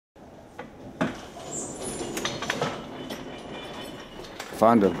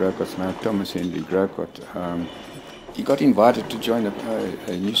founder of GROCOTT'S now, Thomas Henry Grocott, he got invited to join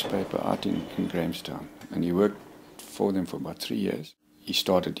a newspaper out in Grahamstown, and he worked for them for about 3 years. He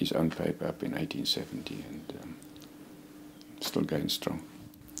started his own paper up in 1870 and still going strong.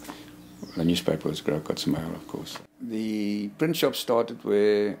 The newspaper was GROCOTT'S Amaal, of course. The print shop started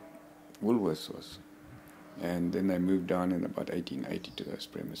where Woolworths was, and then they moved down in about 1880 to those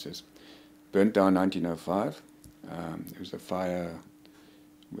premises. Burnt down 1905. There was a fire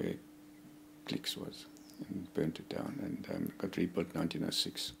where Clicks was, and burnt it down, and got rebuilt in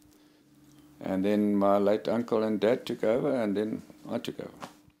 1906. And then my late uncle and dad took over, and then I took over.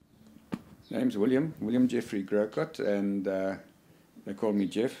 Name's William Jeffery Grocott, and they call me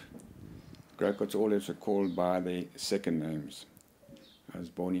Jeff. Grocotts always are called by their second names. I was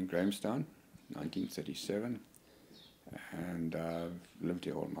born in Grahamstown, 1937, and I've lived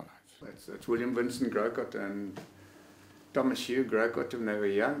here all my life. That's William Vincent Grocott and Thomas Hugh Grocott when they were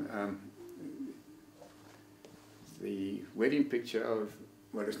young. The wedding picture of,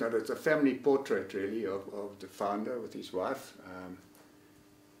 well, it's a family portrait really of the founder with his wife,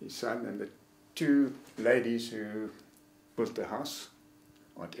 his son, and the two ladies who built the house,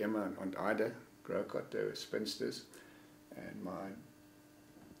 Aunt Emma and Aunt Ida Grocott. They were spinsters, and my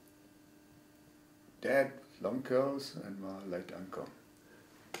dad, long curls, and my late uncle.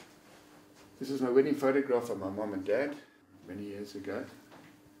 This is my wedding photograph of my mom and dad many years ago.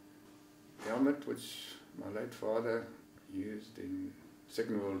 The helmet which my late father used in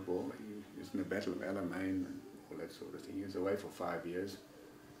Second World War. He was in the Battle of Alamein and all that sort of thing. He was away for 5 years.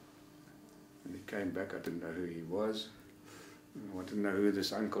 When he came back, I didn't know who he was. I wanted to know who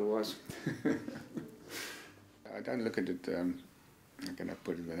this uncle was. I don't look at it, I'm going to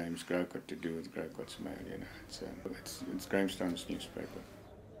put the name's Grocott to do with GROCOTT'S Mail, you know. It's Grahamstown's newspaper.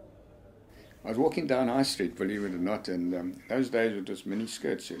 I was walking down High Street, believe it or not, and those days it was mini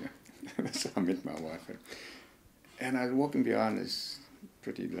skirts, you know. That's how I met my wife. And I was walking behind this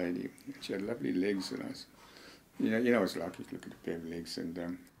pretty lady. She had lovely legs, and I was, you know what it's like, you look at a pair of legs,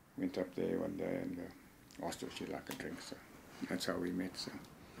 and went up there one day and asked her if she'd like a drink. So that's how we met. So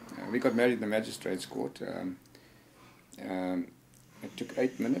we got married in the magistrate's court. It took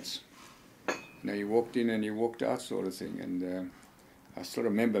 8 minutes. You know, you walked in and you walked out, sort of thing. And I still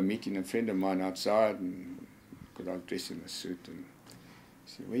remember meeting a friend of mine outside, and because I was dressed in a suit, and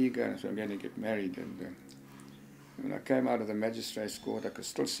he said, "Where are you going?" I said, "I'm going to get married." And when I came out of the magistrate's court, I could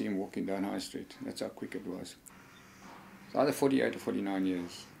still see him walking down High Street. That's how quick it was. It's either 48 or 49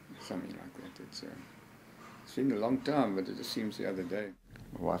 years, something like that. It's been a long time, but it just seems the other day.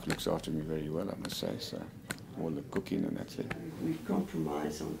 My wife looks after me very well, I must say, so all the cooking and that's it. We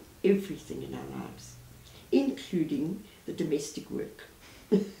compromise on everything in our lives, including the domestic work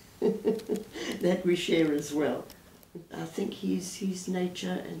that we share as well. I think his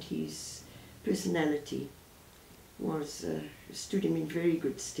nature and his personality stood him in very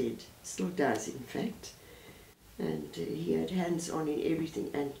good stead, still does in fact, and he had hands-on in everything,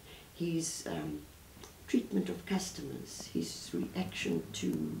 and his treatment of customers, his reaction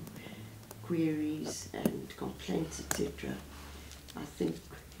to queries and complaints, etc. I think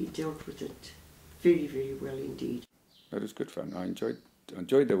he dealt with it very, very well indeed. It was good fun. I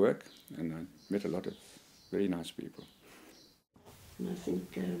enjoyed the work, and I met a lot of very nice people. And I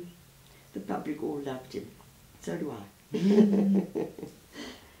think the public all loved him. So do I.